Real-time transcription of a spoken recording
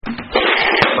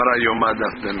Gemara Yoma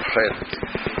daf ben chet.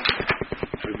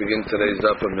 We begin today's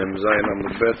daf on Mem Zayin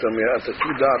Amud Bet. And we are at the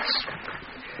two dots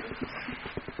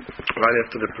right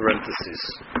after the parentheses.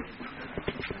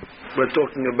 We're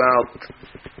talking about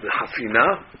the hafina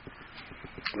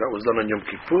that was done on Yom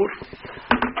Kippur.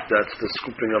 That's the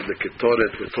scooping of the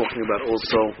ketoret. We're talking about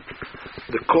also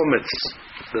the komets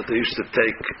that they used to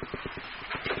take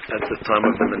at the time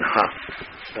of the minha.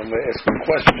 And we're asking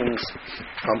questions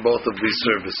on both of these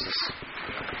services.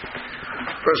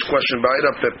 First question,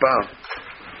 Ba'ira Pepa,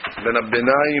 Ben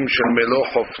Abinayim Shel Melo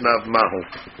Hofnav Mahu.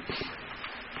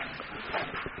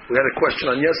 We had a question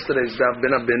on yesterday's daf,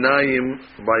 Ben Abinayim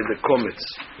by the comets.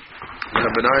 Ben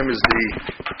Abinayim is the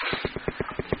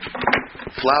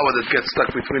flour that gets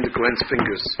stuck between the Kohen's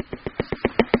fingers.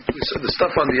 We said the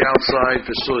stuff on the outside,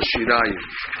 the shor is shirayim.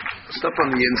 The stuff on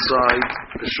the inside,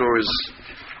 the shor is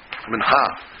minha.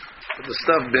 But the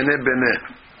stuff bene bene,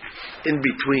 in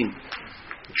between.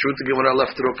 The truth, the Gemara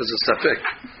left it off as a safek.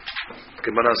 The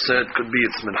Gemara said could be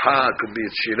it's minha, could be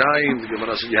it's shirayim. The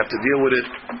Gemara said you have to deal with it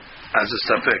as a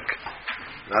safek.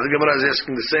 Now the Gemara is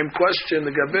asking the same question.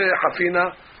 The gabe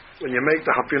hafina, when you make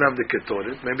the hafina of the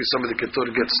ketoret, maybe some of the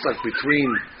ketoret gets stuck between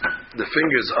the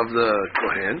fingers of the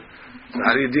kohen. So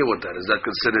how do you deal with that? Is that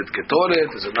considered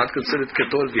ketoret? Is it not considered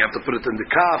ketoret? Do you have to put it in the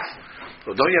kaf?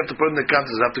 Or don't you have to put it in the kaf?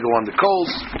 Does it have to go on the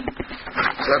coals?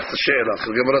 So that's the she'elah.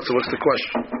 So Gemara, so what's the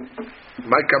question?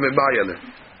 Ma'ika mebayale.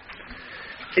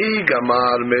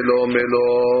 Igamar melo melo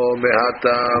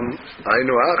mehatam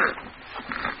ainuach.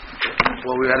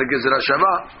 Well, we had a gezerah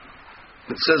shava.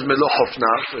 It says melo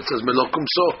hofnaf. It says melo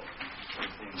kumso.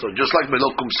 So just like melo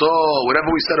kumso, whatever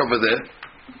we said over there,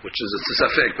 which is it's a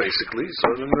safek basically. So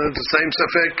it's the same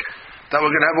safek that we're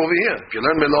going to have over here. If you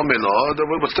learn melo melo, then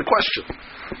what's the question?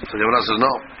 So the Gemara says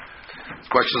no.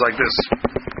 The question is like this: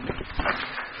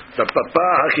 the papa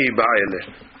hachi ba'ele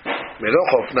melo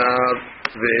hofnaf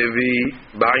ve'evi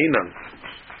ba'inan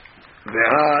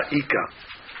veha ika.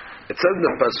 It says in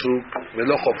the pasuk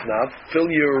melo hofnaf, fill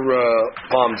your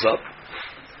palms up,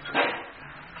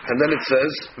 and then it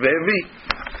says ve'evi,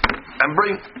 and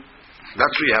bring. That's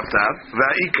what you have to have.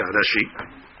 Va'ika, Rashi.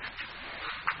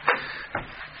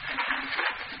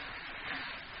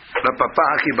 The papa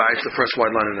haki ba, it's the first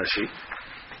white line in Rashi.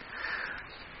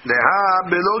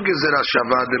 Leha belo gezerah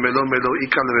shava de melo melo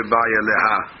ika levebaya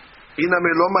leha. Ina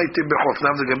melo ma'iti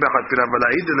bechofnav de gebech atfira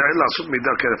v'la'id le'el la'asut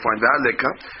midar kerefine veha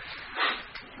leka.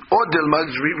 O dilma,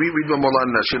 read one more line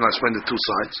in Rashi and I'll explain the two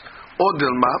sides. O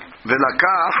dilma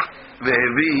velakach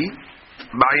vehevi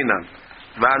ba'inan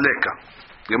veha leka.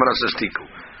 Gemara says tiku.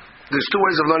 There's two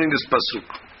ways of learning this pasuk.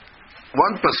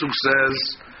 One pasuk says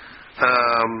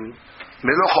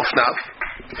melo chofnav,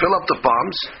 fill up the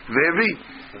palms, ve'evi,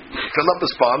 fill up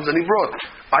his palms, and he brought.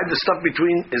 I had the stuff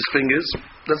between his fingers.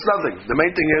 That's nothing. The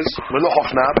main thing is melo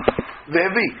chofnav,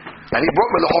 ve'evi, and he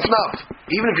brought melo chofnav.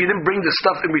 Even if he didn't bring the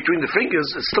stuff in between the fingers,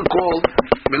 it's still called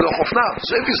melo chofnav.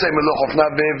 So if you say melo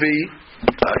chofnav ve'evi,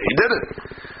 he did it.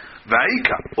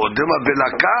 Va'ika or dilma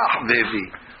velakach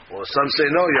ve'evi. Or some say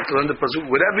no, you have to learn the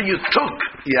pasuk. Whatever you took,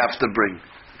 you have to bring.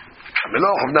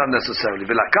 Not necessarily.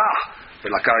 Velakach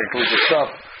includes the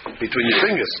stuff between your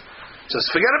fingers.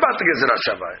 Just forget about the gezerah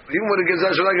shava. Even with the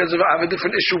gezerah shava, I have a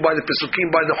different issue by the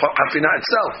pesukim, by the hafina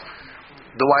itself.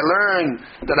 Do I learn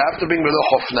that I have to bring melo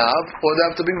hofnav, or do I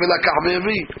have to bring velakach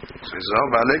ve'evi? So he says, oh,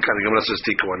 va'aleka. The Gemara says,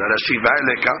 tikun. Rashi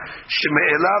va'aleka,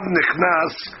 sheme'elav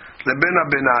nichnas leben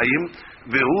ha'benayim,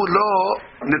 Vehu lo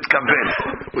nitkaven,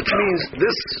 which means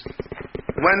this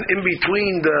went in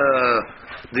between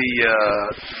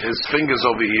his fingers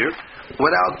over here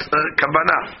without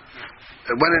kavanah.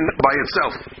 It went in by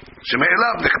itself.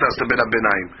 Sheme'elav nichnas leben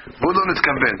ha'benayim. Vehu lo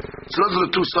nitkaven. So those are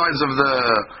the two sides of the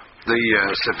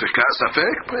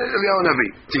safek. Eliyahu Navi.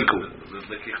 Tiku.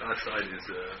 The kicha side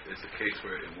is a case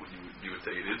where you would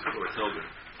say it is or it's over.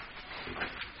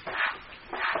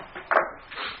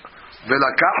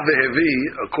 Velakach vehevi,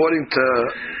 according to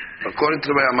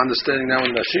the way I'm understanding now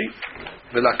in Rashi,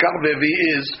 velakach vehevi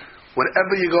is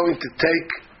whatever you're going to take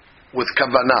with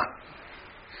kavanah.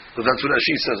 So that's what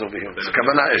Rashi says over here. It's a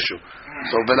kavanah issue.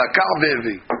 So velakach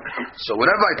vehevi. So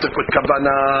whatever I took with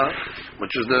kavanah,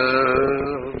 which is the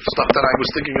stuff that I was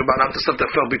thinking about, not the stuff that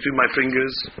fell between my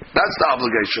fingers, that's the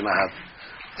obligation I have.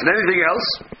 And anything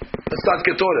else, it's not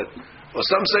ketoret. Or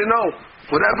some say no,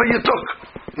 whatever you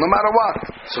took, no matter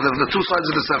what. So there's the two sides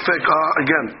of the safek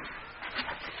again.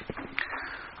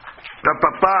 The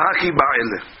papa haki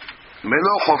ba'ile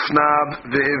melo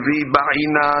chofnav ve'evi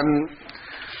ba'inan,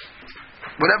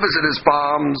 whatever's in his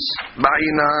palms,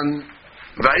 ba'inan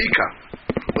va'ika,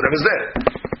 whatever's there.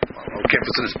 I don't care if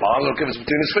it's in his palms, I don't care if it's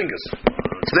between his fingers.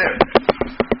 It's there.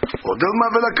 Dilma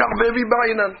velakach ve'vi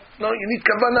ba'inan. No, you need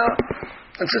kavanah.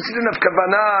 And since he didn't have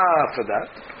kavanah for that,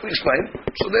 we explained.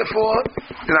 So therefore,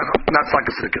 you're not like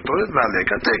a ketoret.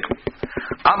 V'aleka take.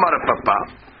 Amar Papa.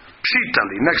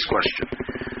 Pshitali. Next question.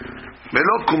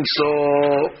 Melo kumso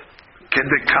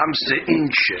kedekamse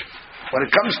inche. When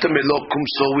it comes to melo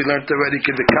kumso, we learned already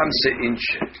kedekamse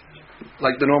inche.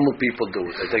 Like the normal people do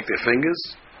it. They take their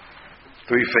fingers,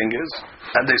 3 fingers,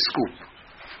 and they scoop.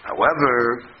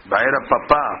 However, Ba'era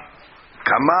Papa,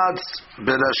 Kamatz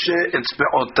berashe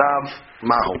etzbe'otav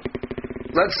mahu.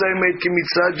 Let's say he made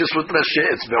kimitza just with rashe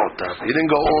etzbe'otav. He didn't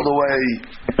go all the way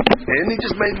in, he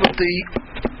just made with the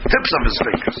tips of his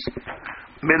fingers.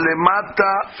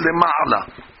 Milemata lema'ala.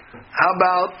 How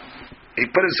about he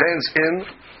put his hands in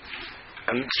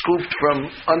and scooped from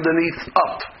underneath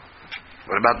up?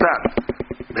 What about that?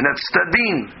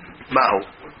 Minatztadin mahu.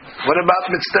 What about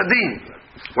mitztadin?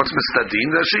 What's mitztadin?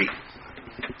 Rashi.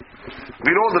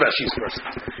 Read all the Rashis first.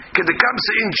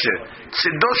 Kedekamse inche.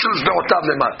 Sidoshel zbe'otav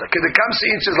lemata. Kedekamse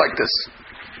inche is like this.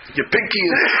 Your pinky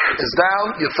is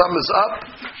down, your thumb is up,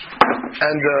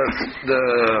 and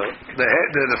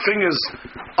the fingers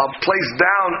are placed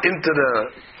down into the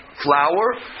flour.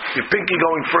 Your pinky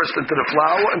going first into the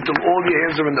flour until all your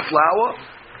hands are in the flour,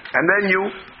 and then you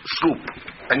scoop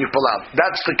and you pull out.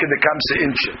 That's the kedekamse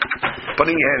inche.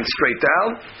 Putting your hands straight down.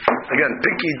 Again,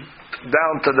 pinky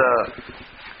down to the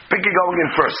pinky going in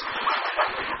first.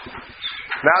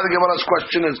 Now the Gemara's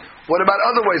question is, what about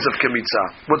other ways of kimitza?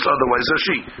 What's other ways?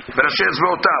 Rashi. Berashe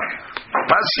etzbe'otav.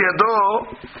 Pas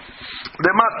yado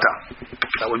lemata.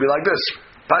 That would be like this.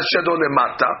 Pas yado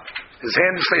lemata. His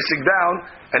hand is facing down,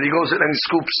 and he goes in and he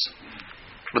scoops.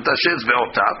 But Rashe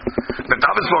etzbe'otav.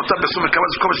 Betav etzbe'otav besum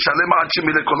v'kamas kom shalem ad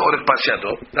shemile kol orech pas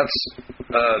yado. That's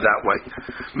that way.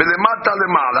 Milemata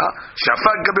lemala.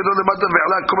 Shafak gabedo lemata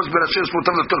ve'ala komas berashe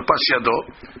etzbe'otav letor pas yado.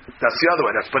 That's the other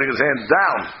way. That's putting his hand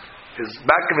down. His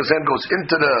back of his hand goes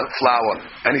into the flour,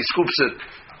 and he scoops it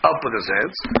up with his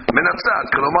hands. Menatzad,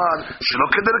 kolomar,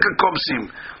 shelo kederek komsim.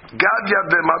 Gad yad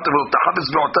be'mata v'otachab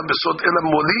etzbe'otav besod ela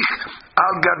molich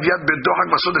al gad yad be'dohak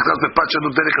basod eknas be'pat shenu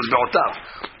derek etzbe'otav.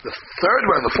 The third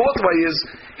way, the fourth way is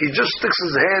he just sticks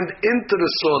his hand into the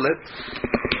solet,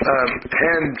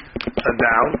 hand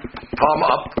down, palm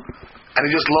up, and he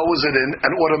just lowers it in,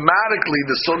 and automatically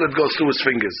the solet goes through his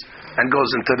fingers and goes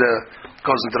into the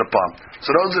palm. So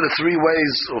those are the 3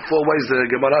 ways or 4 ways the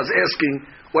Gemara is asking.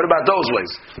 What about those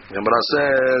ways? The Gemara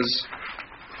says,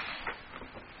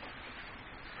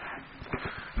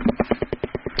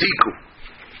 Tiku.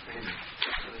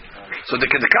 So the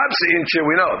Kedekamse inche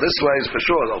we know. This way is for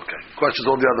sure. Okay. Questions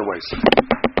all the other ways.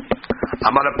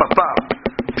 Amar Papa.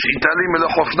 Shitali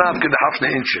melechofnav kedehafne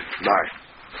inche.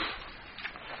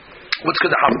 What's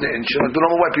kedehafne inche? The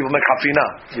normal way people make hafina.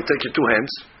 You take your 2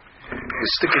 hands. You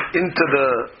stick it into the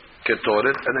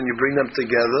ketoret, and then you bring them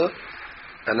together,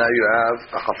 and now you have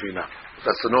a hafina.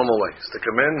 That's the normal way. Stick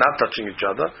them in, not touching each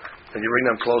other, and you bring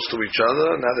them close to each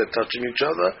other, now they're touching each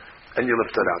other, and you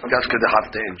lift it out. That's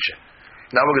kedehafne inche.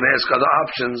 Now we're going to ask other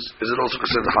options. Is it also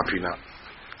considered hafina?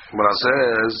 Gemara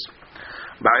says,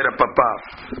 Ba'ira Papa,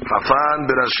 Hafan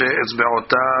berashe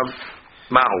etzbe'otav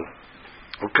mahu.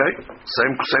 Okay?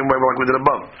 Same way like we did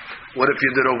above. What if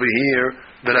you did over here,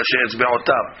 berashe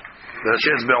etzbe'otav? The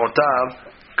Rashe etzbe'otav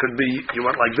could be, you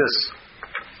went like this.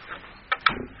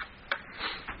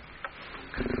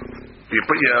 You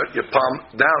put your palm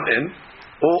down in,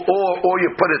 or you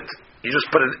just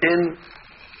put it in,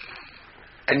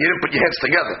 and you didn't put your hands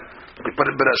together. You put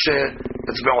it Rashe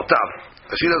etzbe'otav.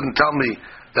 She doesn't tell me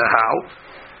the how,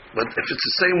 but if it's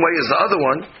the same way as the other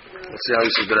one, let's see how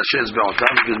he says Rashe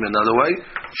etzbe'otav. Gives me another way.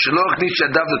 Shelo achnis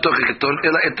yadav letoch heketoret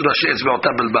ela et Rashe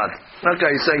etzbe'otav belbad. Okay,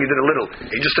 he's saying he did a little.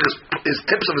 He just took his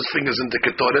tips of his fingers into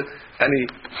ketoret, and he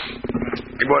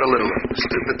brought a little.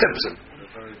 The tips in.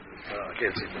 I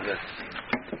can't see from there.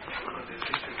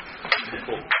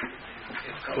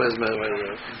 Where's my?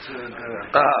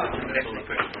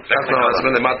 That's no. It's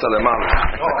melemata lemala.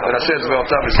 Rashe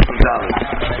etzbe'otav is mudal.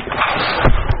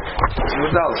 It's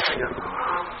mudal.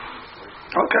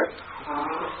 Okay.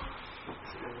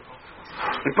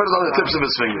 He put it on the tips of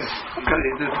his fingers. Okay.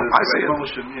 I see it.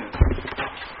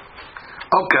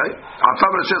 Okay. I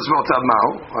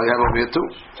have over here too.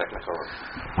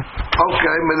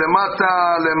 Okay. Melemata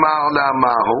lemala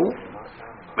mahu.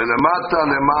 Melemata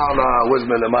lemala. Where's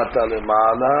melemata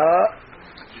lemala?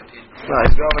 No,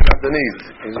 he's going underneath.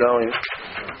 He's going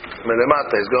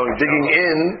melemata. He's going digging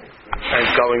in and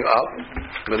he's going up.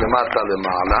 Melemata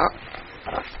lemala.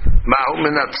 Mahu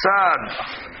minatzad.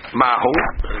 Mahu.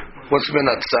 What's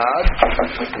minatzad?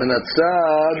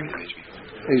 Minatzad.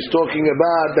 He's talking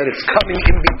about that it's coming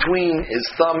in between his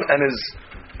thumb and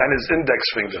and his index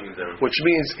finger, which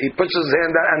means he puts his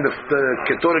hand out and the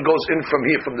keturah goes in from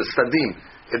here, from the stadim.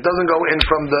 It doesn't go in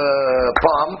from the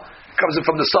palm; it comes in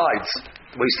from the sides.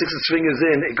 When he sticks his fingers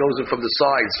in, it goes in from the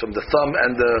sides, from the thumb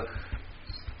and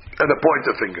the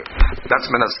pointer finger. That's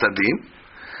min stadim.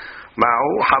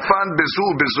 Ma'u hafan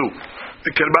bezu.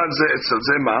 The kirban ze etzel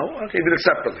ze ma'u. Okay, he did it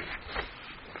separately.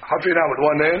 Hafina with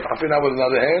one hand, hafina with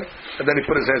another hand, and then he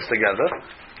put his hands together,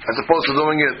 as opposed to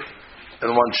doing it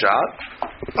in one shot.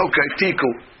 Okay,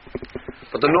 tiku.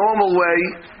 But the normal way,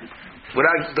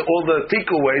 without all the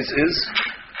tiku ways, is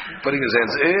putting his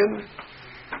hands in,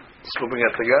 scooping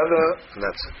it together, and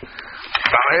that's it.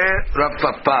 Rav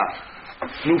Papa.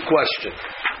 New question.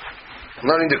 I'm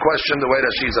learning the question the way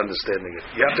that she's understanding it.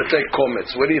 You have to take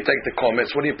komets. Where do you take the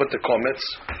komets? Where do you put the komets?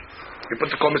 You put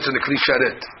the komets in the kli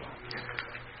sharet.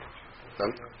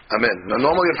 Amen. Now,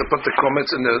 normally you have to put the komets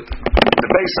in the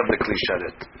base of the kli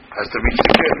sharet, as to reach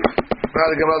the keli. Now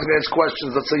the Gemara is going to ask questions.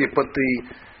 Let's say you put the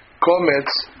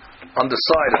komets on the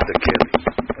side of the keli.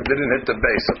 It didn't hit the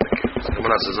base of the keli. The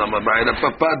Gemara says,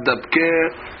 Papa dabke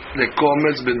le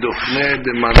komets b'dofne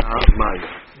de mana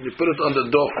maya. You put it on the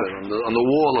dofen, on the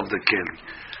wall of the keli.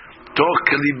 Toch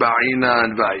keli ba'ina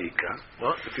and va'ika.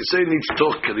 If you say it needs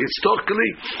toch keli, it's toch keli.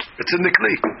 It's in the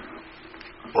kli.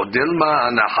 Or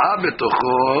dilma anaha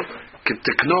betocho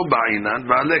ketekno ba'inan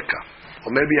va'aleka.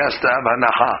 Or maybe it has to have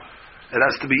anaha. It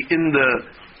has to be in the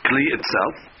kli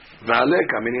itself.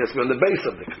 Va'aleka, meaning it has to be on the base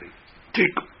of the kli.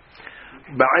 Tik.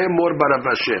 Ba'ay mor barav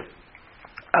Hashem.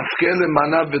 Afke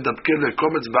lemana v'dabke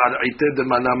lekomets ba'al'ite de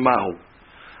mana mahu.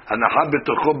 Anaha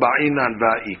betocho ba'inan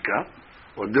va'ika.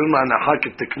 Or dilma anaha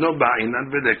ketekno ba'inan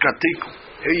va'aleka tik.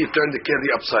 Here you turn the keli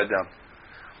upside down.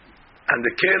 And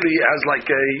the keli has like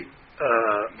a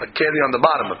keli on the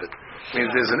bottom of it.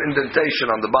 Means there's an indentation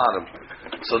on the bottom.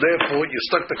 So therefore, you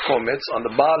stuck the komets on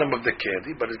the bottom of the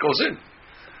keli, but it goes in.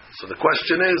 So the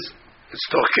question is, it's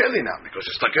still keli now because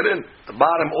you stuck it in. The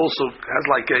bottom also has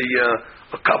like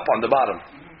a cup on the bottom,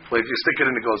 where if you stick it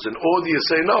in, it goes in. Or do you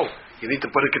say no? You need to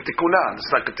put a ketikuna. It's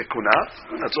not a ketikuna.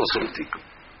 That's also a tikkun.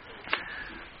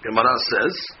 Gemara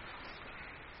says,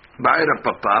 "Ba'ira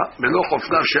papa meloch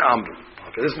ofnav she'amru."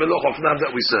 Okay, this meloch ofnav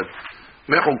that we said.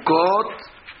 Mechukot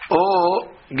or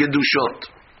gedushot.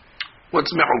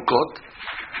 What's mechukot?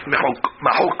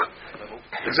 Mahuk.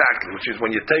 Exactly, which is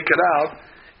when you take it out,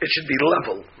 it should be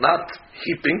level, not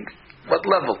heaping, but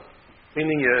level.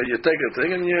 Meaning you take a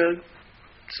thing and you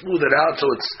smooth it out so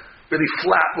it's really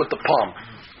flat with the palm.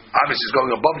 Obviously it's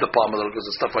going above the palm a little because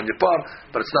there's stuff on your palm,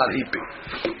 but it's not heaping.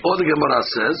 Or the Gemara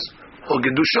says, or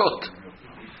gedushot.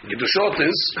 Gedushot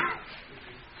is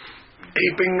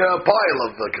heaping a pile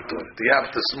of the keturah. Do you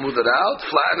have to smooth it out,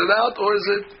 flatten it out, or is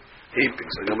it heaping?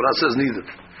 So Gemara says neither.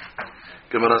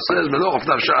 Gemara says, "Melo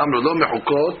ofnav she'amru lo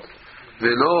mechukot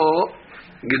velo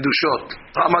gedushot."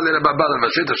 Amar le Rabba Bar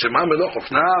Vashita shema melo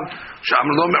ofnav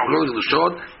she'amru lo mechukot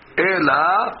gedushot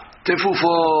ela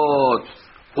tefufot.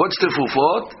 What's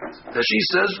tefufot? That she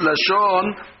says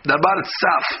lashon dabar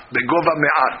tzaf begova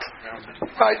me'at.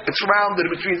 Right, it's rounded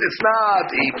between. It's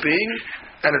not heaping.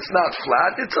 And it's not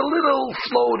flat, it's a little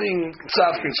floating,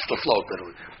 tzaf means to float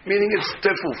literally. Meaning it's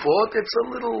tefufot, it's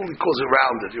a little, he calls it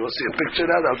rounded. You want to see a picture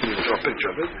of that? I'll give you a picture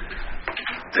of it.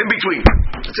 It's in between.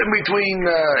 It's in between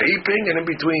heaping and in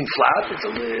between flat. It's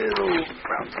a little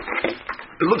rounded.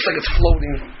 It looks like it's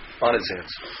floating on its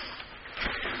hands.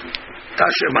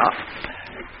 Tashema.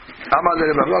 Amar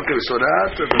le Rabba Bar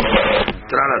Vashita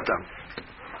Tranatam.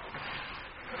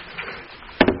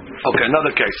 Okay,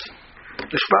 another case.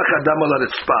 The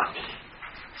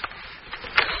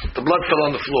blood fell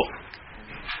on the floor.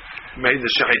 Made the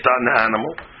shechita on the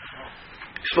animal.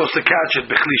 You're supposed to catch it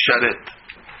b'chli sharet.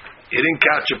 You didn't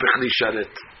catch it b'chli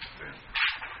sharet.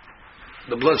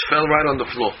 The blood fell right on the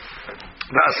floor.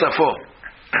 V'asafo.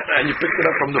 And you picked it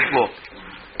up from the floor.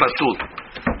 Pasul.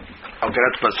 Okay,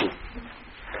 that's pasul.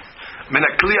 Min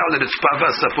ha'kli al ritzpa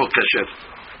v'asafo kasher.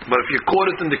 But if you caught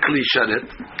it in the kli sharet,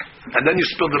 and then you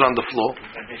spilled it on the floor,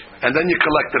 and then you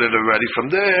collected it already. From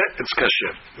there, it's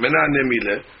kasher. Mena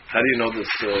nemile. How do you know this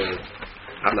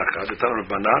halakha? The Tanur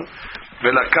Banan.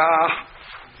 Velakah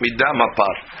midam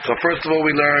hapar. So first of all,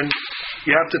 we learn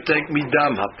you have to take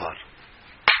midam hapar.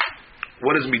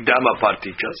 What does midam hapar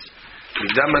teach us?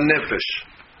 Midam nefesh.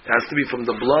 It has to be from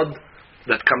the blood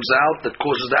that comes out that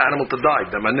causes the animal to die.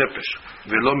 Dam nefesh.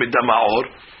 Velo midam haor.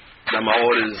 Dam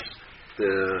haor is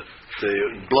the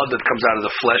blood that comes out of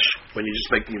the flesh when you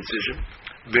just make the incision.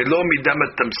 Velo midam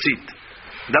tamsit.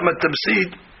 Dam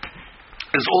tamsit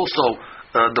is also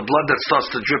the blood that starts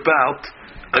to drip out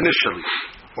initially,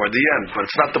 or at the end, but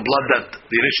it's not the blood that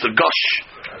the initial gush,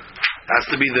 Has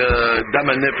to be the dam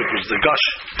nefesh, the gush,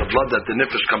 the blood that the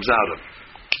nefesh comes out of.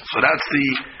 So that's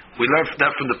we learned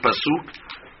that from the pasuk,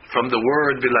 from the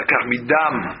word vilakach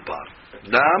midam hapar.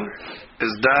 Dam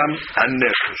is dam and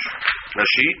nefesh.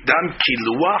 Rashi, dam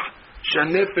kiluach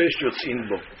shanefesh yotzin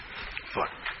bo.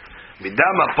 Fine.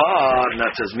 Midam hapar,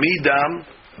 that says midam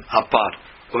hapar.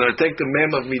 We're going to take the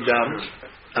mem of midam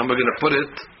and we're going to put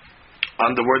it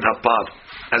on the word hapar,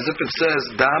 as if it says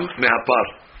dam mehapar.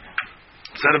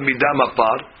 Instead of midam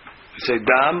hapar, you say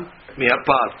dam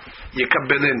mehapar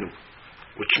yekabelenu,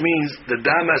 which means the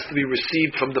dam has to be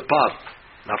received from the pot,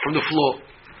 not from the floor.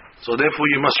 So therefore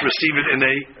you must receive it in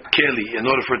a keli in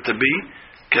order for it to be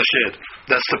kasher.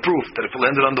 That's the proof that if it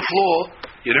landed on the floor,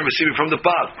 you didn't receive it from the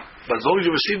pot. But as long as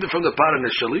you received it from the pot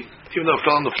initially, even though it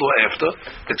fell on the floor after,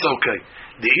 it's okay.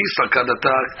 The isa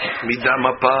kadatak midam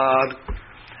hapar.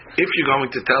 If you're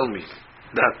going to tell me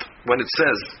that when it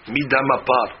says midam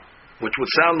hapar, which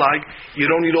would sound like you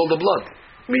don't need all the blood,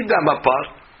 midam hapar,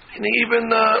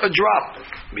 even a drop,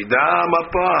 midam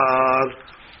hapar,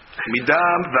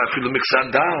 midam vafilu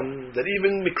mixat dam, that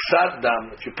even mixat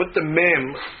dam, if you put the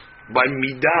mem by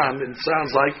midam, it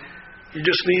sounds like you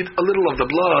just need a little of the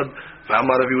blood. You have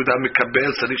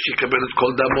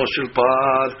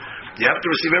to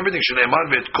receive everything. If you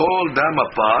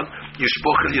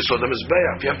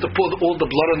have to pour all the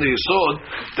blood on the yesod,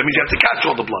 that means you have to catch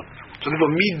all the blood. So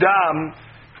therefore, midam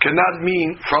cannot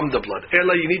mean from the blood.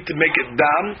 Ella, you need to make it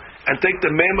dam and take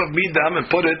the mem of midam and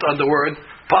put it on the word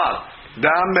par.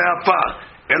 Dam me'apar.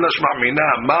 Ella shma mina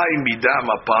mai midam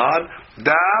apar.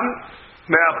 Dam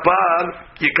me'apar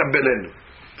yikabelenu.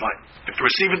 Fine. If you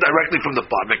receive it directly from the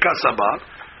pot, v'kasaba,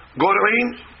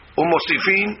 gorein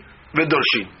umosifin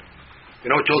v'dorshin. You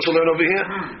know what you also learn over here?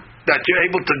 That you're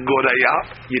able to goreya.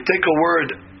 You take a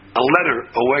word, a letter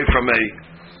away from a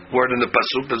word in the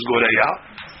pasuk, that's goreya,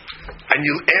 and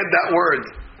you add that word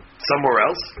somewhere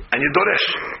else, and you doresh.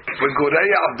 With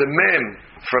goreya of the mem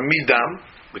from midam,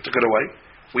 we took it away.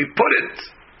 We put it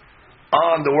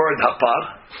on the word hapar,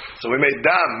 so we made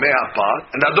dam me'hapar,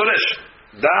 and that doresh.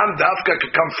 Dam dafka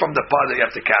could come from the pot that you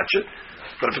have to catch it,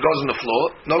 but if it goes on the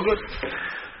floor, no good.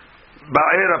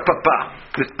 Ba'era papa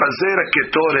mitpazera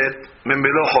ketoret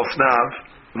memelo hofnav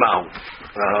ma'u.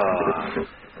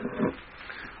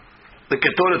 The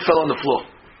ketoret fell on the floor.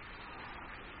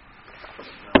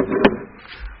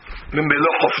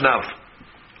 Memelo hofnav,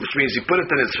 which means he put it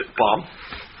in his palm,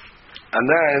 and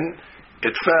then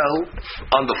it fell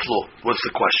on the floor. What's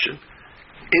the question?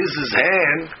 Is his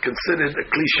hand considered a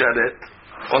kli sharet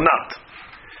or not?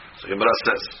 So Gemara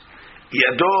says,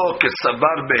 Yado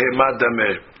kesabar behema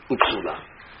dameh upsula.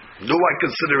 Do I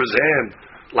consider his hand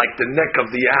like the neck of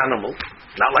the animal,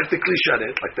 not like the kli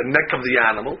sharet, like the neck of the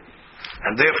animal,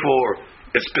 and therefore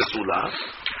it's pesula?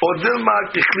 Or dilma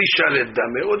kli sharet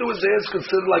dameh, or do his hands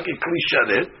considered like a kli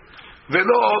sharet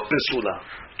velo pesula?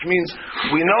 Which means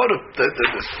we know that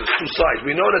there's two sides.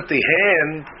 We know that the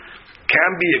hand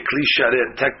can be a kli sharet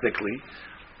technically,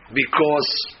 because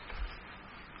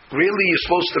really you're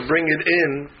supposed to bring it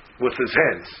in with his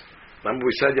hands. Remember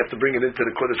we said you have to bring it into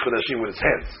the Kodesh Kodashim with his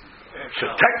hands. So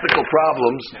technical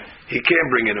problems, he can't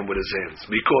bring it in with his hands,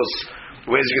 because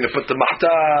where's he going to put the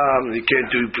mahtam? He can't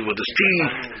do it with his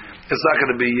teeth. It's not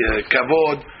going to be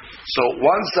kavod. So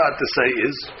one side to say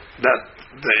is that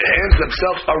the hands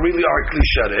themselves are a kli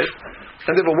sharet,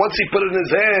 and therefore once he put it in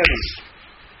his hands,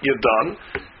 you're done.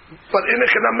 But in a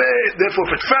chenameh, therefore,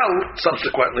 if it fell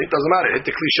subsequently, it doesn't matter. Hit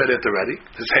the kli sharet already,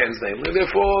 his hands namely.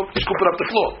 Therefore, scoop it up the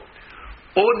floor.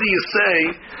 Or do you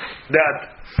say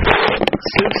that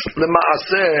since the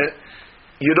maaseh,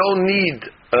 you don't need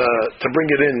to bring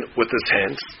it in with his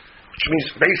hands, which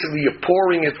means basically you're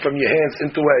pouring it from your hands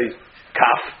into a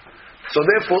kaf. So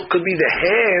therefore, it could be the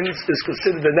hands is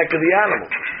considered the neck of the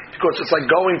animal, because it's like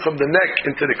going from the neck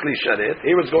into the kli sharet.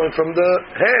 Here it's going from the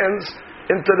hands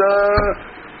into the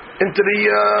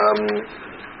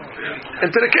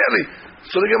keli.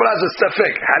 So the Gemara has a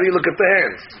safek. How do you look at the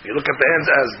hands? You look at the hands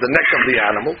as the neck of the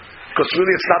animal, because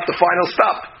really it's not the final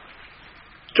stop.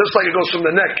 Just like it goes from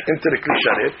the neck into the kli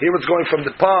sharet, here it's going from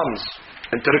the palms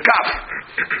into the kaf.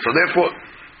 So therefore,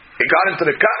 it got into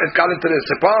the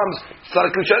palms, it's not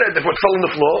a kli sharet, therefore it fell on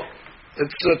the floor.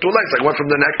 It's two legs, like went from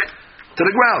the neck to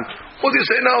the ground. Or do you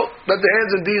say no, that the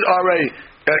hands indeed are a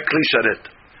kli sharet?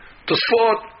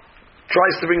 Tosfot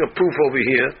tries to bring a proof over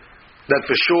here that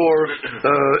for sure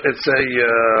it's a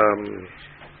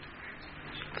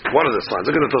one of the lines.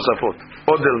 Look at the Tosafot.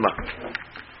 Odilma.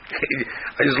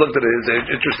 I just looked at it. It's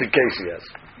an interesting case he has.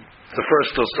 The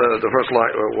first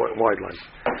line, wide line.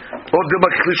 Odilma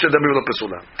klisha dami v'lo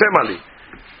pesula. Temali.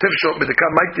 Tifshot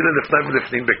b'dekam ma'ikti lefnai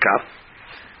v'lefnim bekaf.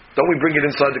 Don't we bring it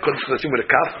inside the kodesh kodashim with a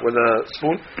kaf, with a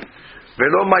spoon?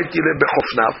 Velo ma'itile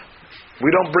bechofnav. We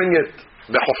don't bring it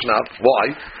bechofnav.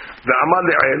 Why? Ve'amal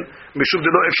le'el mishuv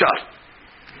delo efshar.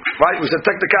 Right? We said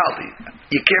technicality.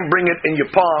 You can't bring it in your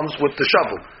palms with the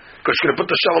shovel. Because you're going to put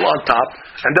the shovel on top,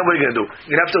 and then what are you going to do?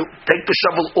 You're going to have to take the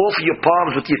shovel off your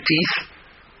palms with your teeth,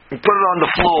 and put it on the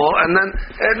floor, and then,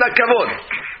 it's not kavod.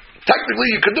 Technically,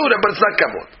 you can do that, but it's not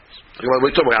kavod. I'll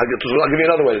give you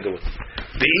another way to do it.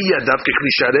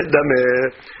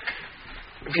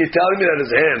 If you're telling me that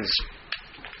his hands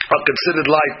are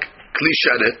considered like kli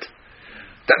sharet,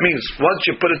 that means once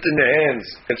you put it in your hands,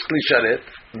 it's kli sharet.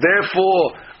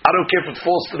 Therefore, I don't care if it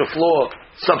falls to the floor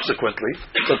subsequently.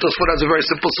 So Tosfot has a very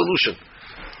simple solution.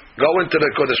 Go into the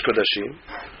Kodesh Kodashim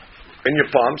in your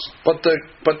palms, put the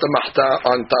mahta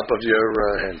on top of your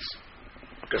hands.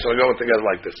 Okay, so we'll go together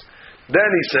like this. Then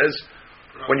he says,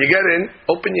 when you get in,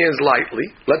 open your hands lightly,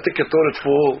 let the ketoret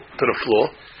fall to the floor.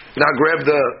 Now grab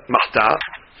the mahta,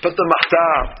 put the mahta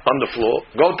on the floor,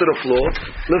 go to the floor,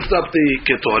 lift up the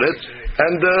ketoret,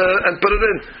 and put it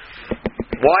in.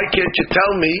 Why can't you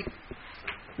tell me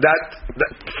that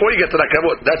before you get to that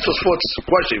kavod, that's Tosfot's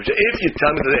question. If you tell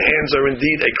me that the hands are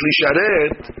indeed a kli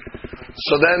sharet,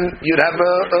 so then you'd have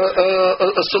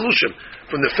a solution.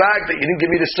 From the fact that you didn't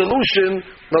give me the solution,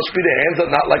 must be the hands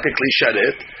are not like a kli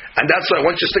sharet, and that's why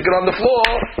once you stick it on the floor,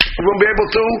 you won't be able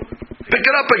to pick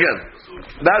it up again.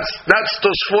 That's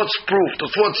Tosfot's proof.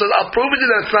 Tosfot says, I'll prove to you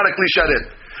that it's not a kli sharet.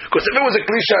 Because if it was a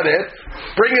kli sharet,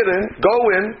 bring it in, go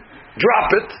in, drop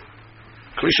it.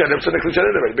 Kli sharet, so the kli sharet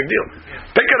already, big deal.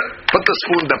 Pick it up, put the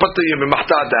spoon down, put the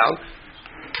mahta down,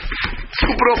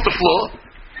 scoop it off the floor.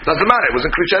 Doesn't matter, it was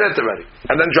a kli sharet already.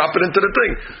 And then drop it into the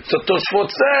thing. So Tosfot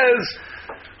says,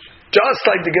 just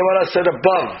like the Gemara said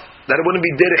above, that it wouldn't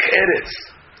be derech eretz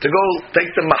to go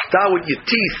take the mahta with your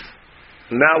teeth.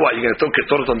 Now what? You're going to throw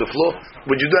ketoret on the floor?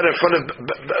 Would you do that in front of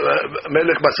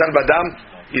Melech Basar Badam?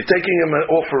 You're taking him an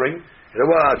offering. You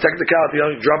know, technicality,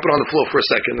 you drop it on the floor for a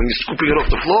second, and you're scooping it off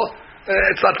the floor.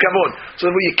 It's not kavod.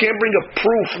 So you can't bring a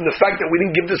proof from the fact that we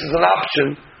didn't give this as an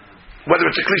option, whether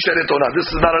it's a kli sharet or not. This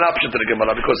is not an option to the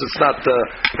Gemara because it's not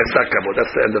kavod.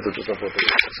 That's the end of the Tosafot.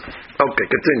 Okay,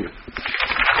 continue.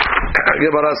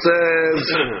 Gemara says,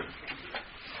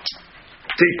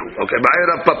 Tiku. Okay,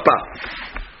 Ba'era Papa.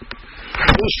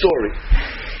 Full story.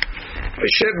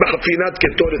 Yeshev b'chafinat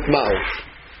ketoret ma'u.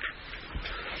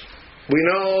 We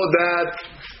know that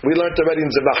we learned already in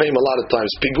Zebachim a lot of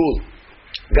times. Pigul.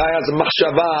 Guy has a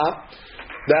machshava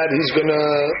that he's going to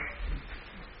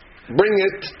bring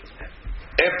it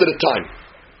after the time.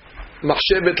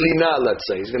 Machshevet lina, let's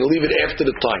say. He's going to leave it after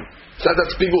the time. So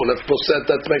that's pigul. That's poset.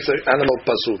 That makes an animal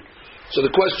pasul. So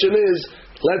the question is,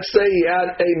 let's say he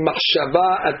had a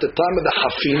machshava at the time of the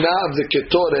hafina of the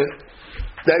ketoret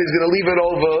that he's going to leave it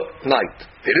overnight.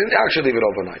 He didn't actually leave it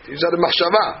overnight. He's had a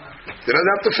machshava. He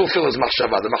doesn't have to fulfill his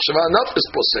machshava. The machshava enough is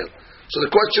posel. So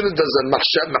the question is, does a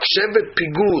machshevet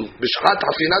pigul b'shchat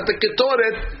hafinat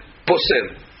ketoret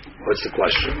posel? What's the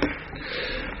question?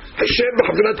 Hashem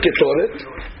b'chafinat ketoret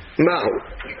mahu.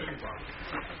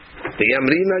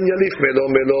 Yamrinan yalif melo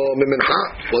melo memencha.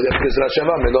 Well, yafkiz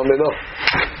rashava melo melo.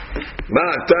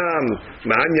 Ma'atam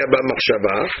ma'anya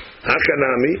b'machshava.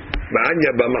 Hakanami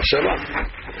ma'anya b'machshava.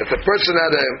 If a person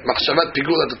had a machshavat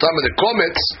pigul at the time of the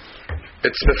comets,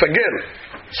 it's mefagel.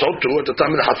 So too, at the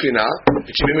time of the hafina,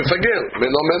 it should be mefagel.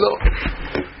 Melo melo.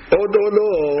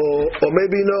 Or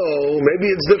maybe no, maybe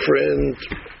it's different.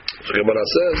 So Gemara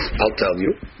says, I'll tell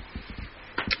you.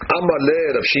 Amar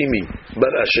le Rav Shimi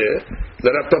bar Asher le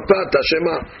Rav Papa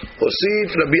Tashema Osif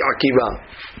Rabbi Akiva.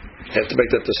 Have to make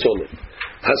that the solet.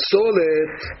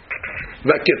 Hasolet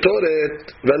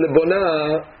v'ketoret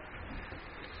v'lebona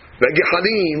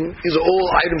v'gehalim. These are all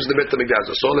items of the Bet HaMikdash.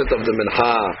 The solet of the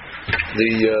mincha,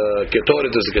 the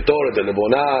ketoret is the ketoret, the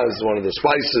lebona is one of the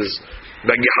spices,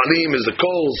 v'gehalim is the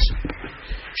coals.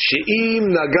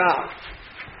 She'im naga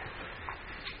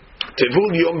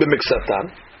tevul yom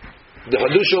b'miksatan. The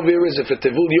hadush over here is if a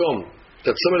tevul yom,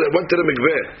 that someone that went to the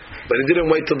mikveh, but he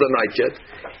didn't wait till the night yet,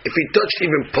 if he touched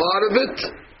even part of it,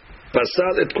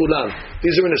 pasal et kulan.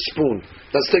 These are in a spoon.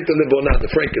 Let's take the libonah, the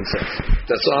frankincense,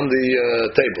 that's on the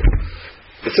table.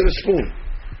 It's in a spoon.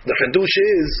 The hadush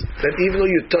is that even though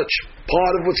you touch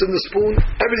part of what's in the spoon,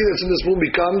 everything that's in the spoon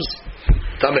becomes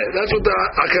tameh. That's what the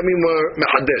hakamim were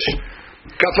mehadesh.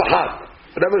 Kaf ahad.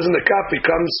 Whatever's in the kaf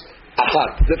becomes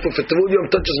ahad. Therefore, if a tevul yom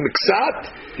touches miksat,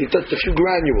 he touched a few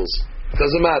granules.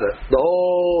 Doesn't matter. The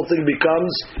whole thing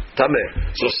becomes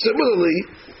tameh. So similarly,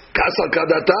 kasal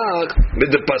kadatak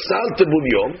with the pasal tevul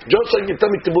yom, just like you tell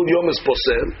me tevul yom is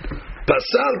posel,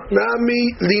 pasal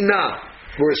nami lina.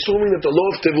 We're assuming that the law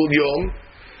of tevul yom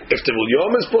If Tivul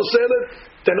Yom is poselet,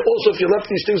 then also if you left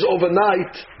these things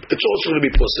overnight, it's also going to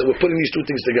be posel. We're putting these two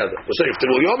things together. We're saying if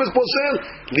Tivul Yom is posel,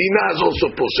 Lina is also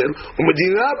posel.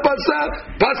 Umedina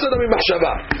pasa nami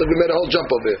machshava. So we made a whole jump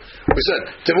over here. We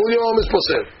said Tivul Yom is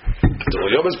posel.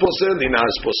 Tivul Yom is posel, Lina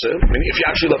is posel. Meaning if you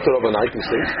actually left it overnight, these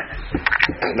things.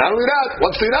 And not only that,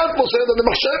 once Lina is posel, then the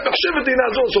machshevet Lina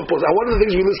is also posel. And one of the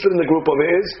things we listed in the group over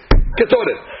here is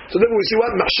ketoret. So then we see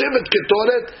what machshevet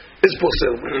ketoret is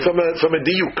posel from a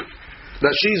diuk. Now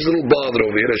she's a little bothered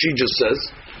over here. She just says,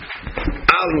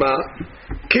 Alma,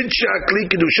 kidsha kli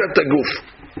kedushat aguf.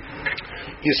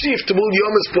 You see, if Tivul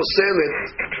Yom is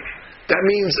poselet, that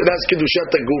means it has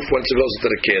kedushat aguf once it goes into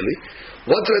the keli.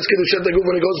 Once it has kedushat aguf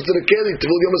when it goes into the keli,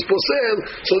 Tivul Yom is posel,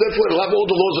 so therefore it'll have all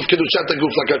the laws of kedushat aguf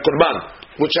like a korban,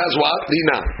 which has what?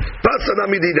 Lina. Patsa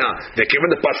nami dina. They're given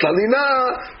the patsa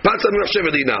lina, patsa mi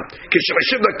dina.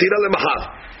 Kishavashiv laktira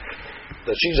lemachar.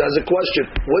 That she has a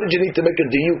question. What did you need to make a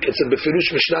diuk? It's a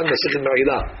befirush mishnah Masechet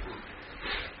Me'ilah.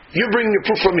 You bring your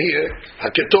proof from here.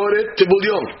 Haketoret Tivul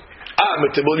Yom.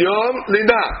 Tivul Yom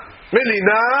Lina.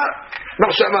 Melina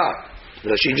Machshava.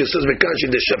 She just says Mekashi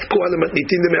the Shavku Alamat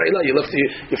Nitin the Me'ilah. You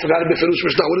forgot a befirush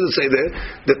mishnah. What does it say there?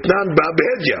 The Tnan Ba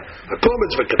Behedja.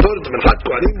 Hakometz Veketoret Menachat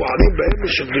Kohanim Mohanim Behem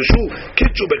Meshuvdushu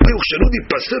Kitchu Bekli Uchshelu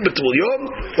Pasir Betivul Yom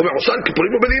Ume'osan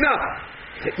Kippurim Ubelina.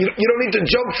 You don't need to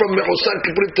jump from Me'osan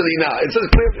Kippurim to Lina. It says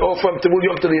or from Tivul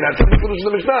Yom to Lina. It's from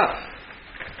the Mishnah.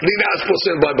 Lina is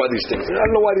posel by these things. I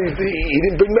don't know why he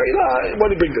didn't bring Me'ilah.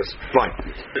 Why did he bring this? Fine.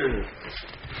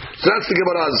 So that's the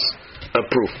Gemara's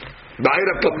proof.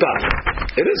 Ba'ira Pata.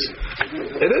 It is.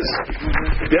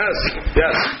 Yes.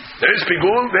 There is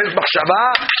Pigul, there is Machshava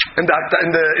in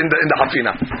the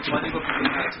Hafina.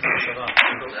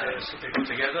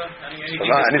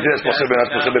 Anything that's possible,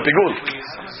 that's possible. Pigul.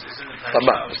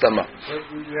 Stama.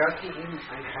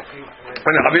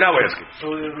 So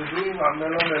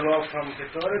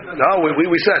no,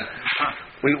 we said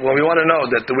we want to know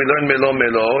that do we learn melo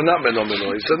or not melo.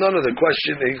 He said no. The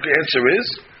answer is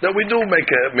that we do make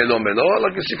a melo,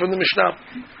 like you see from the Mishnah.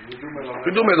 We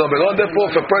do melo, and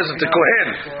therefore for a person to kohen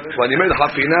when he made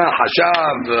hafina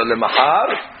hashav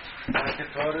lemachar,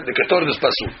 the ketoret is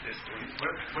pasul.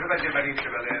 What about Yevarim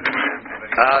Shevaleh?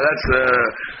 That's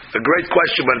a great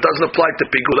question, but it doesn't apply to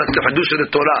Pigul. That's the Hadush of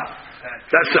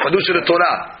the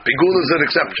Torah. Pigul is an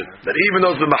exception. That even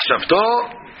though it's the Machshavto,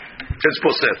 it's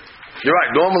posel. You're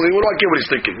right. Normally, what do I care what he's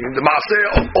thinking? The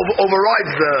Maaseh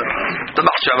overrides the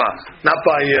Machshava. Not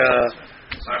by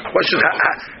question.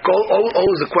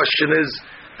 Always the question is,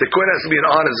 the Kohen has to be an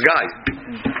honest guy.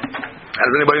 How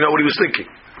does anybody know what he was thinking?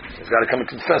 He's got to come and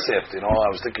confess after. I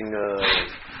was thinking...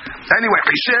 Anyway,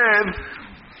 Chishev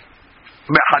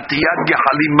Mehatiyat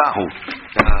Gehalim Mahu.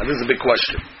 This is a big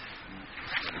question.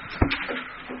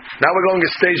 Now we're going a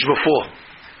stage before.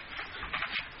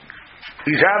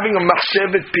 He's having a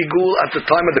Machshevet Pigul at the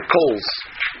time of the coals.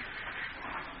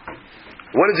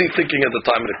 What is he thinking at the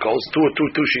time of the coals?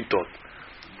 Two shitot.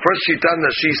 First shitan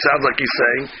that she sounds like he's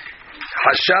saying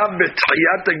Hashav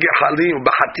Betchiyat Gehalim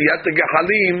Behatiyat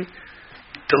Gehalim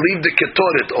to leave the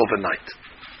ketoret overnight.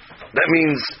 That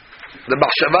means the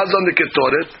machshava is on the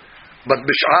ketoret, but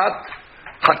b'shat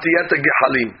hatiyat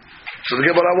gehalim. So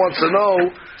the Gemara wants to know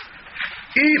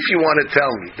if you want to tell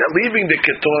me that leaving the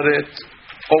ketoret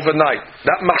overnight,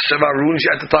 that machshava ruins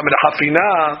you at the time of the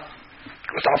hafina.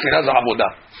 Because hafina is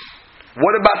avodah.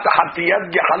 What about the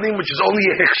hatiyat gehalim, which is only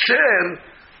a hechsher?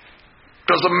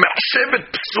 Does a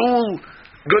machshevet psul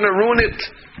going to ruin it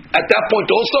at that point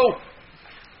also?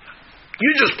 You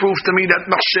just proved to me that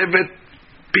machshevet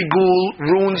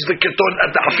Pigul ruins the ketoret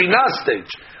at the hafina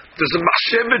stage. Does the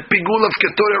machshevet Pigul of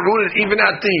ketoret ruin it even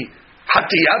at the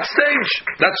hatiyat stage?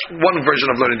 That's one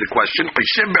version of learning the question.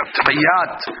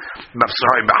 Hatiyat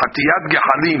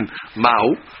gehalim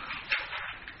mahu.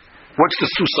 What's the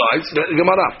two sides?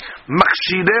 Gemara.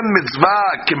 Machshirem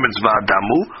mitzvah ke mitzvah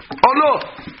damu. Oh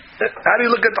no. How do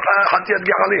you look at hatiyat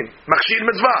gehalim? Machshir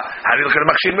mitzvah. How do you look at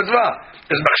machshir mitzvah?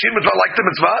 Is machshir mitzvah like the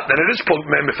mitzvah? Then it is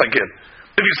mefagir.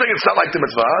 If you say it's not like the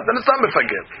mitzvah, then it's not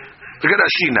mefagir. Look at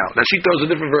Rashi now. Rashi throws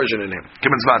a different version in him.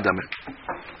 K'mitzvah dameh.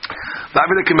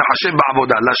 V'avidah k'mechashev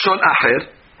ba'avodah. Lashon acher.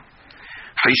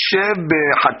 Hishev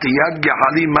be'hatiyat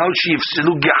gehalim. Ma'u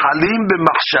sheyifsilu gehalim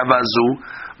b'machshava zu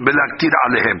b'laktir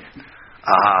alehem.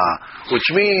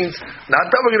 Which means, not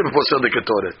that we're going to posel the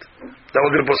ketoret. That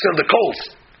we're going to posel the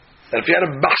coals. And if you had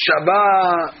a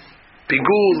machshava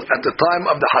pigul at the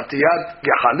time of the hatiyat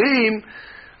gehalim,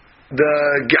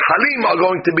 the gehalim are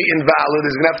going to be invalid.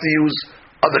 He's going to have to use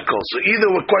other coals. So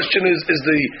either the question is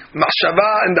the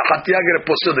machshava and the hatiyah going to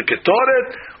posel the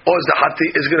ketoret, or is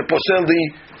going to posel the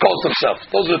coals themselves?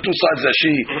 Those are the two sides that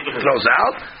she throws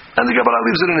out. And the Gemara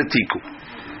leaves it in a tiku.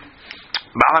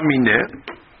 Ma'amine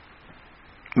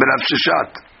Berav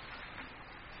Shishat.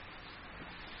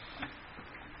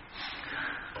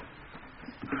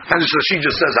 And she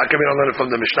just says, how come you don't learn it from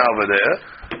the Mishnah over there?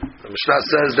 The Mishnah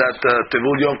says that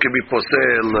Tevul Yom can be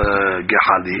posel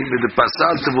Gehali, with the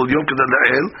Pasal Tevul Yom can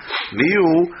le'el,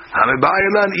 Miu,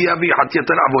 Hameba'ilan, Iavi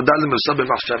Hatiyatan Avodah L'Musab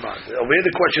B'Machshava. Over here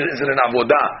the question is it an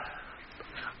Avodah?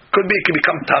 Could be, it can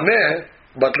become Tameh,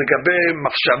 but L'gabe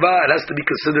Machshava, it has to be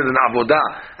considered an Avodah.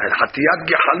 And Hatiyat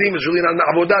Gehalim is really not an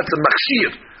Avodah, it's a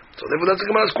Machshir. So therefore that's the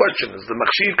Gemara's question. Is the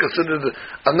Machshir considered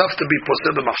enough to be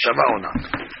posel B'Machshava or not?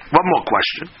 One more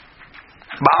question.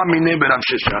 Ba'amine Berav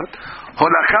Shishat.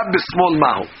 Holacha b'smol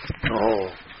mahu.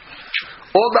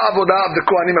 All the avodah of the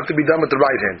Kohanim have to be done with the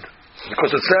right hand.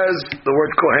 Because it says the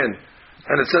word Kohen.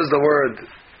 And it says the word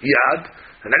Yad.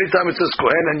 And anytime it says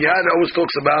Kohen and Yad, it always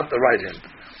talks about the right hand.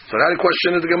 So now the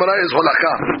question of the Gemara is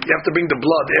Holacha. You have to bring the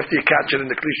blood after you catch it in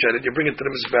the klishet. You bring it to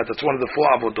the Mizbeach. That's one of the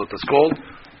 4 avodot. It's called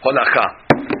Holacha.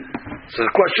 So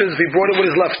the question is if he brought it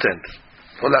with his left hand.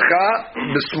 Holacha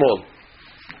b'smol.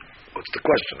 What's the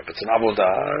question? If it's an avodah,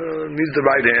 it needs the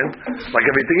right hand, like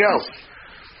everything else.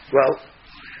 Well,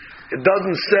 it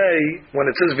doesn't say when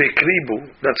it says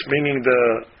vekribu, that's meaning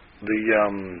the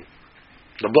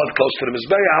blood close to the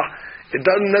mizbeach. It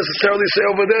doesn't necessarily say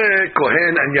over there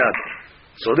kohen and yad.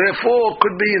 So therefore,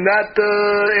 could be in that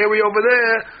area over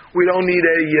there. We don't need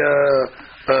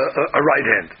a right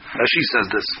hand. As she says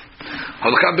this.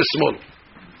 Holacha b'smol.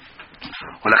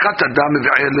 Holacha tadam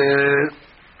v'ele.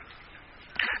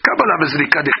 Kabbalah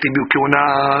b'zrika dechtibu kiuna.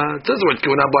 It says the word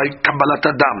kiuna by kabbalat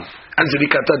adam and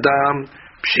zrikat adam.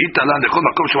 Pshita la nechol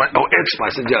makom shema. Oh, etzba. I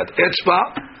said yad. Etzba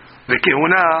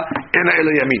v'kiuna ena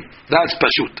ela yamin. That's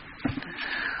pashut.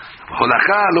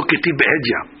 Holacha lo ketib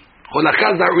behedya.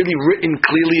 Holacha is not really written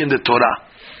clearly in the Torah.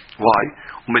 Why?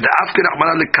 Umeda'af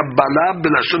kirachmana lekabbalah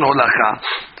b'lashon holacha.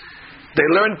 They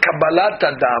learn kabbalat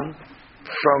adam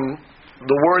from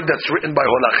the word that's written by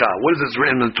holacha. What is it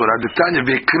written in the Torah? The Tanya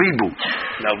vekribu.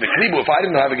 Now vekribu, if I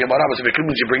didn't have a Gemara, but vekribu,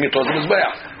 you bring it towards the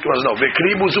Mizbeach. She wants to know.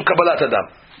 Vekribu zu kabbalat adam.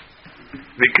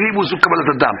 Vekribu zu kabbalat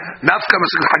adam. Nafka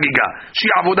masik hagiga. She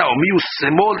avodah. Miu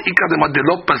semol ika de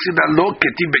madelot pasida lo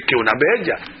ketib bekeuna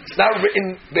behedya. It's not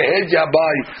written behedya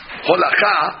by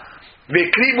holacha.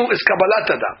 Vekribu is kabbalat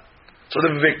adam. So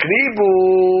the vekribu,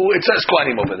 it says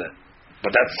kohanim over there. But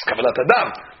that's kabbalat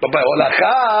adam. But by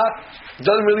holacha, it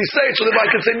doesn't really say it. So the I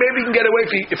can say maybe he can get away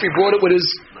if he brought it with his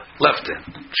left hand.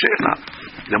 Shehna.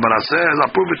 The Gemara says,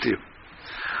 I'll prove it to you.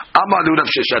 Amadu Rav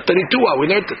Shesha. 32, we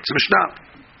learned it. It's Mishnah.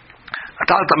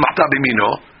 Atalta mahta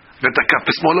bimino, vetakaf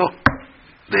b'smolo.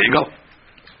 There you go.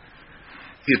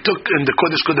 You took in the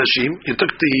Kodesh Kodashim, you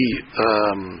took the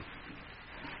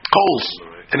coals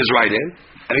in his right hand,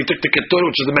 and he took the ketor,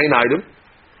 which is the main item,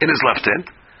 in his left hand.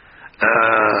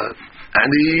 And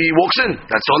he walks in.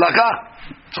 That's holacha.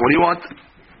 So what do you want?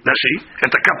 Nashi,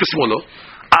 etakaf b'smolo,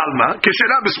 alma,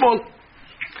 keshera b'smol.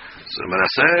 So the Gemara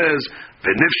says,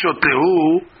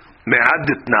 v'nifshotehu me'ad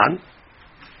ditnan.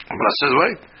 The Gemara says,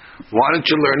 wait, why don't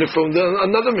you learn it from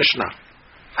another Mishnah?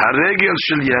 Haregel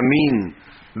shel yamin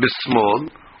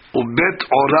b'smol, ubet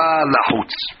ora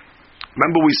lahutz.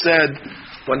 Remember we said,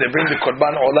 when they bring the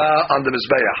korban olah on the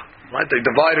mizbeach, right? They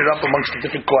divide it up amongst the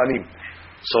different kohanim.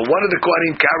 So one of the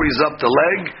kohanim carries up the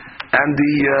leg and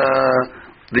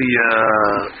the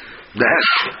head.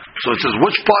 So it says,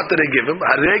 which part did they give him?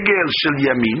 Haregel shel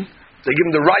yamin. They give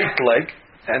him the right leg,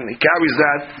 and he carries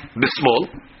that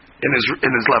bismol in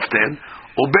his left hand.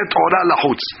 Ubet ora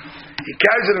lahutz. He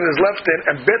carries it in his left hand,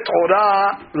 and bet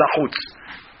ora lahutz.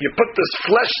 You put this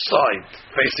flesh side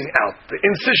facing out. The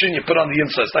incision you put on the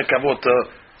inside. It's like Kavod to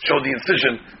show the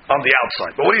incision on the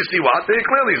outside. But what do you see? What?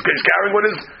 Clearly he's carrying with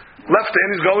his left hand.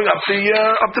 He's going up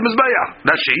the mizbeah.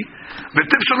 Nashi.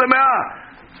 V'tiv sholemea.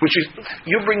 Which is,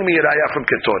 you bring me a raya from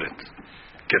Ketoret.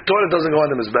 Ketoret doesn't go on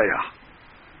the Mizbeach.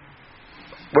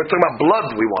 We're talking about blood,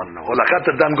 we want to know.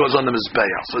 Holachat adam goes on the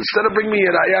Mizbeach. So instead of bringing me a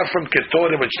raya from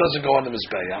Ketoret, which doesn't go on the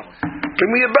Mizbeach,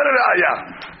 bring me a better raya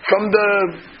from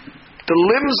the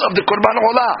limbs of the Korban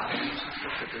Olah.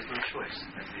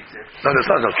 No, there's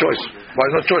not no choice. Why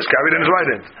is no choice? Carry it in his right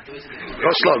hand.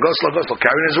 Go slow.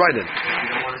 Carry it in his right hand. You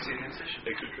don't want to see the incision.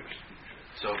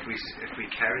 So if we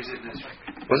carries it this way.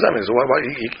 What does that mean? So why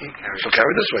so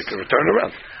carry this way? Turn it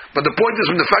around. But the point is,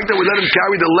 from the fact that we let him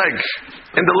carry the leg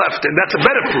in the left, and that's a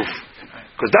better proof,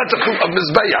 because that's a proof of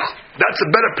mizbeach. That's a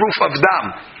better proof of dam.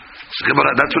 So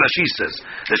that's what Rashi says.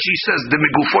 Rashi says the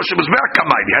megufo shemizbeach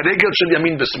kamaydi haregel shel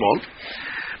yamin b'smol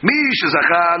mi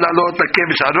shezacha lalot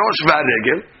lakevish harosh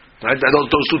v'haregel Right, those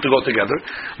two to go together.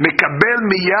 Mekabel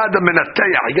miyad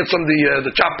menateya. He gets from the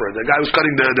chopper, the guy who's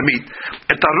cutting the meat.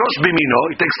 Et harosh bimino.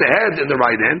 He takes the head in the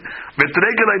right hand. Vet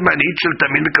regel aymanit shel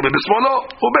tamim mekabel b'smolo.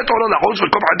 Ubet olo lachosh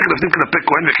v'kom hadik lefnim k'napek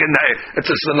kohen v'chen na'eh. It's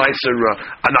just a nicer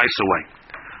way.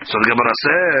 So the Gemara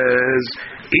says,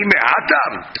 Ime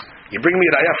atam. You bring me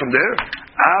raya from there.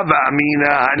 Ava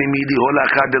amina hanimidi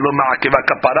holacha delo ma'akeva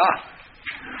kapara.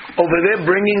 Over there,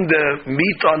 bringing the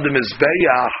meat on the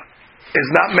mizbeach is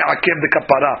not me'akev the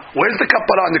kapara. Where's the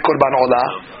kapara on the korban olah?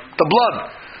 The blood.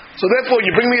 So therefore,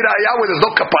 you bring me raya where there's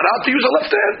no kapara to use a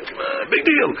left hand. Big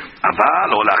deal.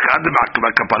 Aval holacha de ma'akeva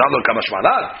kapara lo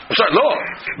kamashmalan. Sorry, no.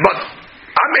 But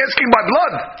I'm asking my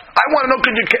blood. I want to know: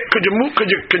 could you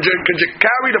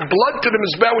carry the blood to the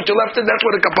mizbeach with your left hand? That's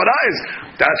where the kapara is.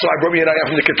 That's why I brought me raya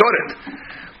from the ketoret.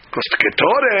 Because the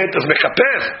ketoret is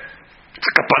mechaper. It's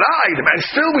a kapara item, and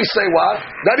still we say what?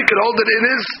 That he can hold it in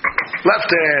his left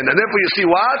hand, and therefore you see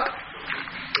what?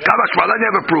 Kamash Malan, you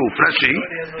have a proof. Rashi.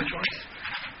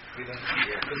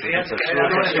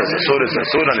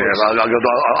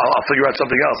 I'll figure out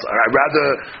something else. I'd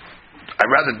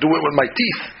rather do it with my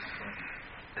teeth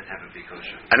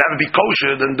and have it be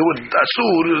kosher than do it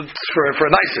asur for a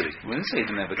nicety. We didn't say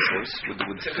he didn't have a choice. What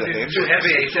did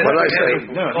I say?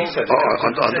 No, he said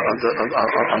on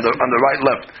the right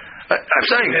left. I'm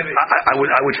saying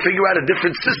I would figure out a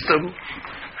different system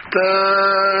to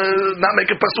not make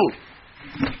it pasul.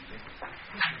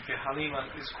 Gehalim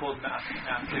is called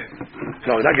ma'akev.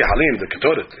 No, not gehalim. The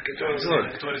ketoret. The ketoret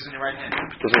is in your right hand.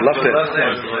 Because we left it.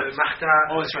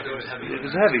 Oh, it's right. It was heavy. It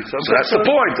was heavy. So that's the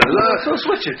point. So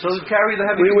switch it. So carry the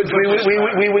heavy.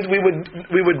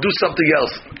 We would do something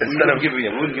else instead of giving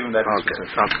him. We wouldn't give him that. Okay.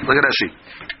 Look at Rashi.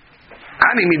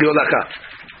 Ani midiolaka.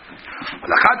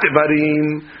 Olachat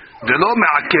evarim. ולא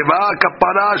מעכבה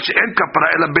כפרה שאין כפרה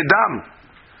אלא בדם.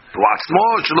 ועצמו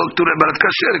שלא כתורי ברד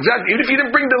כשר. Exactly. Even if you didn't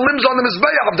bring the limbs on the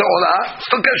mizbeach of the olah,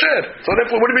 still כשר. So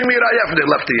therefore, what do you mean ראיה for the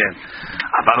left hand?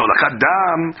 אבל הולכת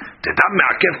דם, תדם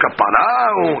מעכב כפרה,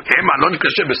 או הם אלון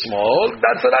כשר בשמאל,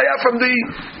 that's the ראיה from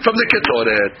the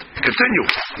ketoret. Continue.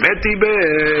 מתי ב...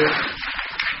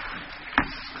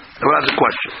 Well, that's a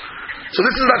question. So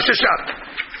this is Rav Sheshat.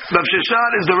 Rav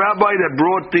Sheshat is the rabbi that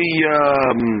brought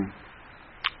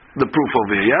the proof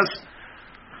over here, yes?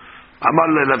 Amar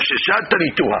Rav Sheshat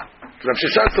Tanituha. Rav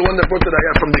Sheshat is the one that brought the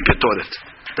raya from the ketoret.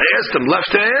 They asked him,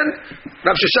 left hand?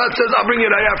 Rav Sheshat says, I'll bring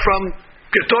you raya from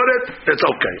ketoret. It's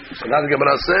okay. So now the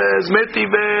Gemara says, Meti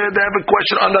they have a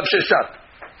question on Rav Sheshat.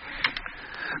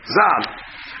 Zan.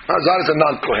 Zan is a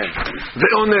non-Kohen.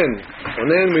 Ve'onen.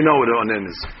 Onen, we know what onen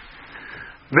is.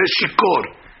 Ve'shikor.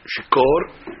 Shikor,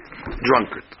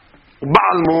 drunkard.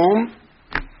 Ba'al mum.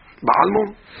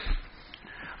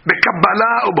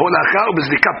 Bekabbalah ubholacha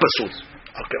ubezlikat pasul.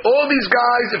 Okay, all these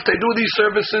guys, if they do these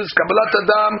services, kabbalat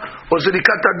adam or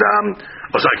zlikat adam,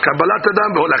 kabbalat adam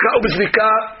beholacha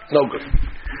ubezlikat, no good.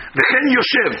 V'chen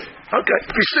yoshev. Okay,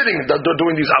 if he's sitting, they're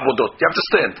doing these avodot. You have to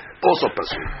stand. Also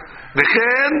pasul.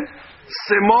 V'chen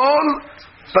semol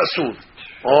pasul.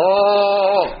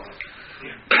 Oh,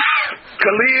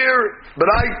 clear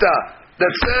braita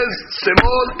that says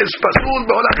semol is pasul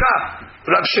beholacha.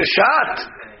 Rav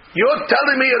Sheshat. You're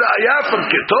telling me raya from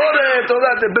ketoret or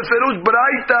that the beferush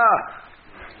braita.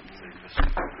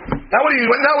 Now what are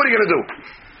you going to do?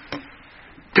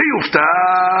 Tiyufta.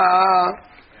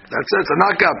 That's it. It's a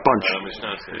knockout punch.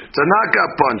 It's a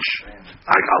knockout punch.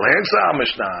 I'll answer our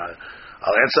Mishnah.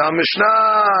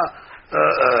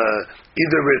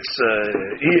 Either it's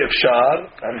Efshar,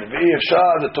 and the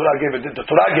Efshar, the Torah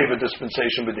gave a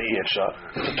dispensation with the Efshar.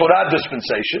 It's a Torah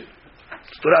dispensation.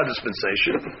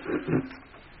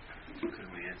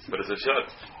 But it's a shot.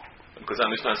 Because our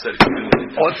Mishnah said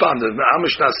our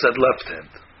Mishnah said left hand.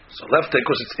 So left hand,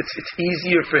 because it's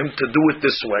easier for him to do it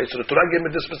this way. So the Torah gave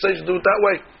him a dispensation to do it that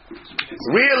way.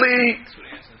 Really,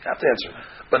 you have to answer.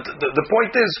 But the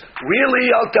point is,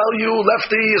 really, I'll tell you,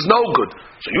 lefty is no good.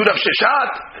 So you'd have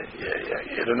sheshat.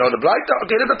 You don't know the braita?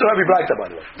 Okay, you don't have to have your braita, by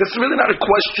the way. This is really not a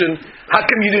question. How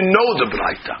come you didn't know the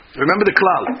braita? Remember the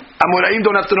klal. Amoraim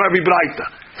don't have to know every braita.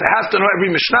 They have to know every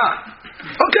mishnah.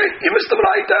 Okay, you missed the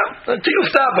braita. But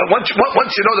once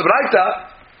you know the braita,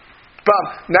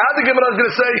 now the Gemara is going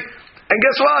to say, and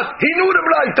guess what? He knew the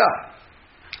braita.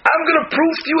 I'm going to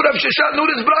prove to you Rav Sheshat knew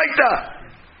this braita.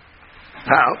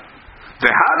 How? The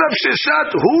Rav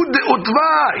Sheshat, who the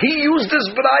utva? He used this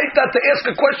braita to ask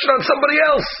a question on somebody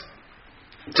else.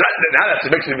 Now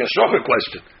that makes it even a stronger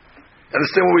question.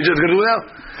 Understand what we're just going to do now?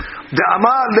 The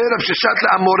Amar le Rav Sheshat le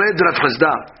Amored Rav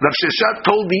Chazda. Rav Sheshat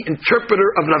told the interpreter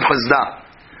of Rav Chazda.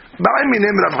 Ba'ay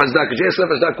minem Rav Chazda. Could you ask Rav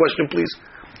Chazda a question, please?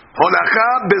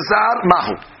 Holacha bezar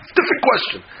mahu. Different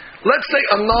question. Let's say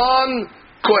a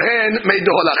non-Kohen made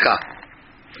the holacha.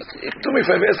 Do me a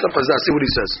favor, ask Rav Chazda, see what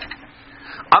he says.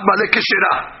 Abba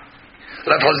lekeshira.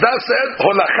 Rav Chazda said,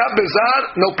 holacha bezar,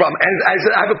 no problem. And I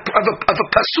said, I have a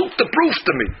pasuk to prove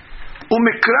to me.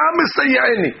 Umikra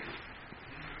mesayeni.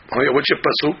 What's your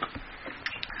pasuk?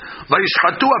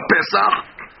 Vayishchatu ha-pesach,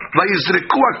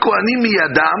 vayizriku ha-kohanim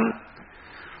miyadam.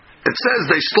 It says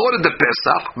they slaughtered the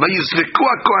Pesach. Vayizriku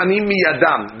ha-kohanim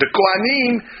miyadam. The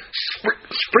Kohanim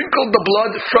sprinkled the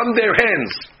blood from their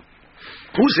hands.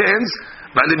 Whose hands?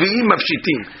 V'leviim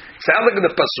mafshitim. Sounds like in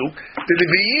the pasuk. The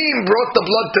Leviim brought the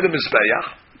blood to the Mizbeach,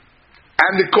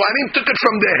 and the Kohanim took it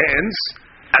from their hands,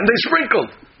 and they sprinkled.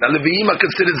 Now Leviim are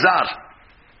considered zar.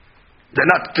 They're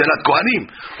not Kohanim.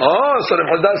 Oh, so the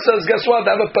Chazda says, guess what?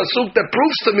 I have a pasuk that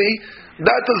proves to me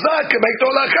that the zar can make the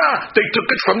holacha. They took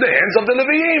it from the hands of the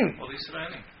Leviim.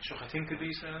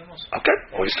 Okay.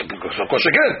 Of course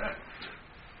again.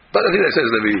 But I think that says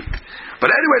Leviim.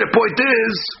 But anyway, the point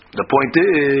is, the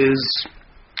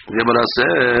Gemara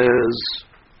says,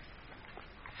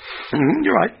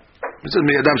 you're right. It says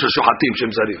miyadam sheshochatim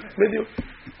shem zarim.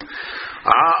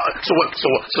 So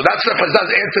that's Rav Chazda's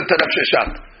answer to Rav Sheshat.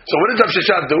 So what does Rav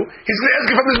Sheshat do? He's going to ask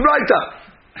you from his Braita.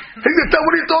 He's going to tell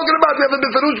what are you talking about? We have a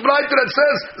Beferush Braita that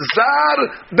says zar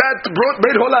that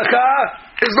made holacha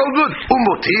is no good.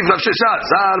 Umotiv Rav Sheshat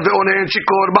zar ve'onen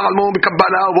shikor ba'almo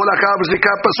b'kabbala holacha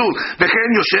v'zrika pasul v'chen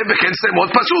yoshev v'chen semot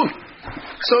pasul.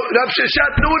 So Rav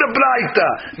Sheshat knew the Braita.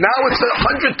 Now it's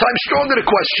 100 times stronger the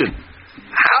question.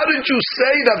 How did you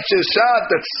say Rav Sheshat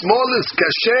that small is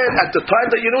kasher at the time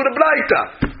that you know the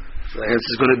Braita? So the answer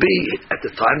is going to be at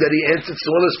the time that he answered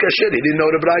small is kasher, he didn't know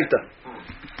the Braita.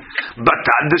 But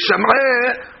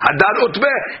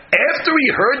after he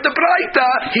heard the Braita,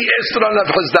 he asked it on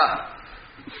Rav Chazda.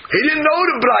 He didn't know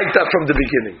the Braita from the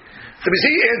beginning. So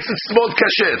he answered small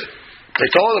kasher. They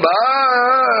told him,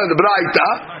 the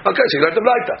Braita. Okay, so he got the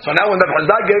Braita. So now when Rav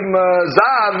Chazda gave him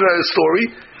Zar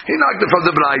story, he knocked it from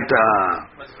the Braita.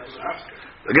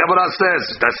 The Gemara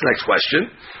says, that's the next question.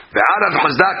 Rav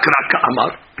Chazda kraka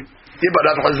amar. Yeah, but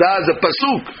Rav Chazda is a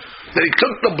pasuk that he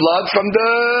took the blood from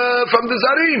the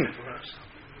zarim.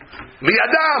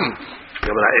 V'yadam.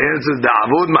 Gemara answers,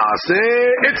 da'avud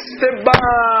ma'aseh itzteba.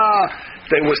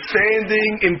 They were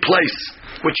standing in place,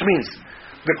 which means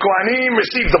the Kohanim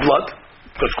received the blood,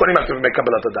 because Kohanim have to make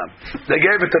kabbalat adam. They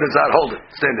gave it to the zar. Hold it.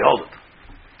 Stand there. Hold it.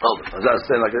 The zar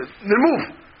stand like this. They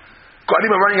move.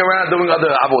 Kohanim are running around doing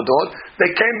other avodot. They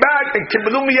came back and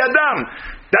kiblu miyadam.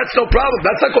 That's no problem.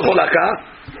 That's not called holacha.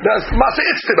 That's masa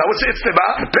itzteba. What's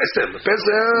itzteba? Pesel.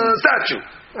 Statue.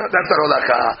 That's not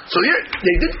holacha. So yeah,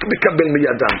 they did mikabel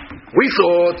miyadam. We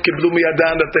thought kiblu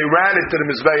miyadam that they ran into the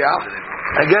mizbeach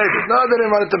and gave it. No, they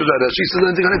didn't run into the mizbeach. She said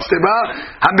anything on itzteba.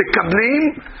 Hamikablim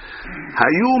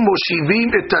hayu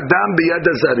moshivim et adam biyad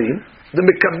hazarim. The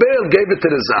mikabel gave it to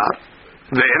the zar.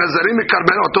 ואין הזרים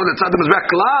מקרבן אותו לצד המזבח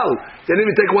כלל. They didn't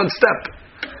even take one step.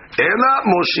 אלא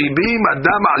מושיבים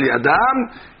אדם על ידם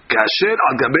כאשר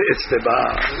על גבי אצטבה.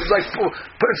 It's like,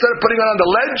 instead of putting it on the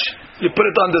ledge, you put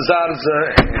it on the zar's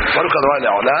hand. ברוך ה'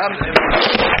 לעולם.